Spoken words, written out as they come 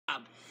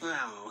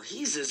Well,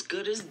 he's as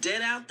good as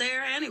dead out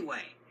there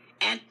anyway.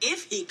 And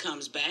if he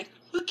comes back,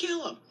 we'll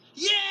kill him.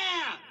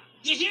 Yeah!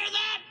 You hear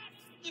that?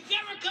 If you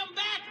ever come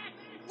back,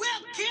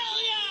 we'll kill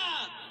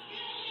ya!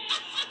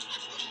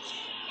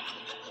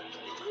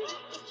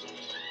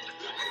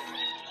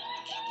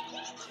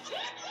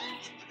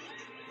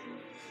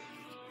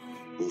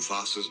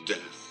 Mufasa's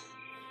death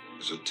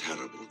is a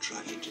terrible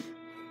tragedy.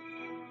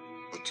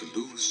 But to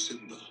lose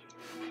Simba,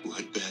 who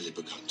had barely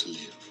begun to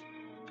live,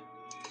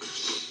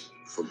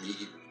 for me,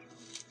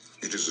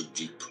 it is a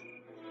deep,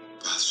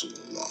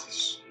 personal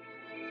loss.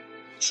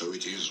 So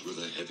it is with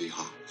a heavy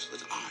heart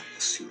that I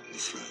assume the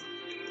throne.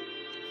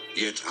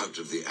 Yet out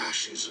of the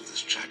ashes of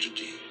this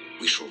tragedy,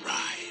 we shall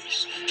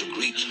rise to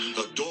greet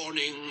the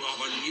dawning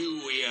of a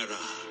new era,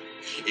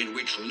 in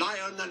which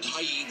lion and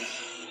hyena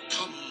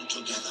come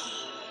together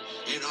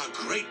in a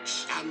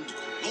great and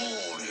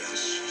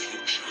glorious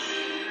future.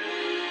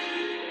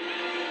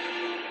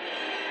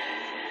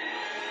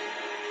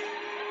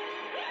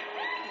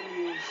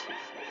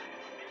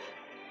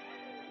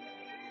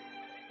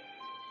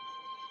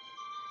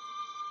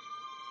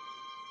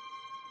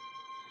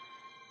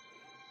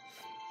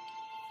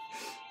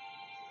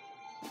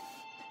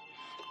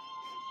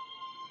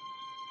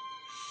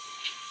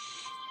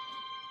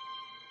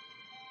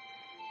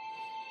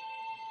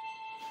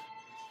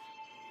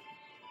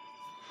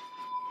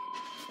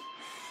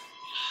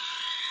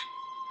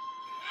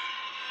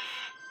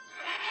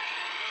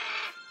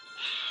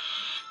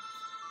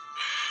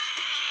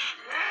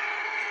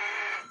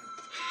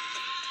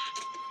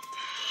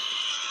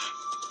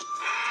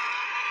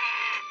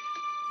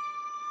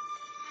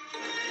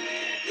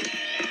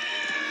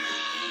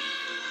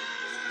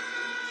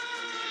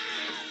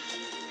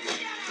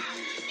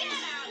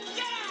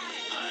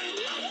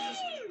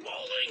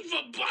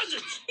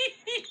 Buzzards!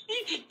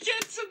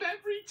 Gets them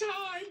every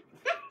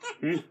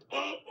time.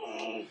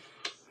 Uh-oh.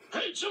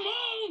 Hey,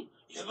 Timon,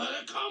 you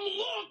better come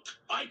look.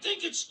 I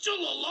think it's still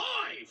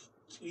alive.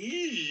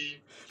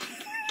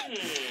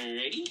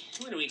 Ready?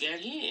 What do we got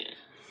here?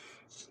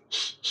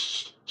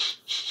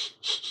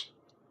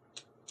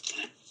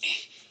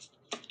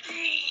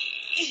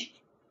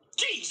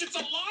 Jeez, it's a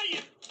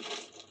lion.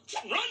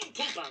 Run,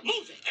 Pumbaa,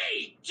 move it.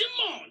 Hey,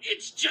 Timon,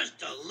 it's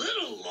just a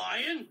little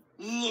lion.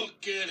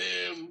 Look at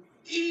him.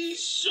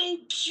 He's so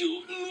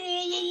cute and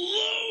all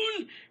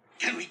alone.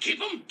 Can we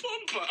keep him?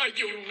 Pumbaa, are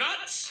you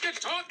nuts? You're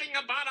talking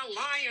about a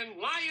lion.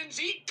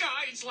 Lions eat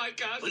guys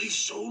like us. But he's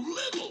so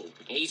little.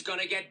 He's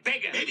gonna get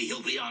bigger. Maybe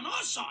he'll be on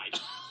our side.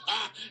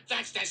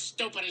 That's the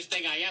stupidest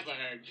thing I ever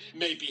heard.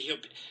 Maybe he'll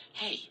be...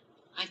 Hey,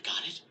 I've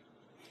got it.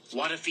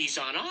 What if he's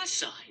on our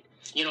side?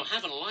 You know,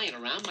 having a lion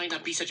around might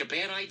not be such a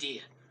bad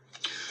idea.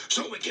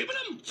 So we're keeping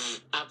him?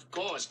 Of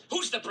course.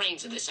 Who's the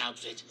brains in this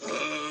outfit?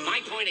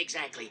 My point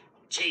exactly.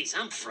 Jeez,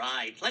 I'm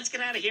fried. Let's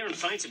get out of here and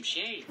find some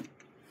shade.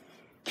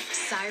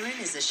 Siren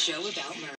is a show about murder.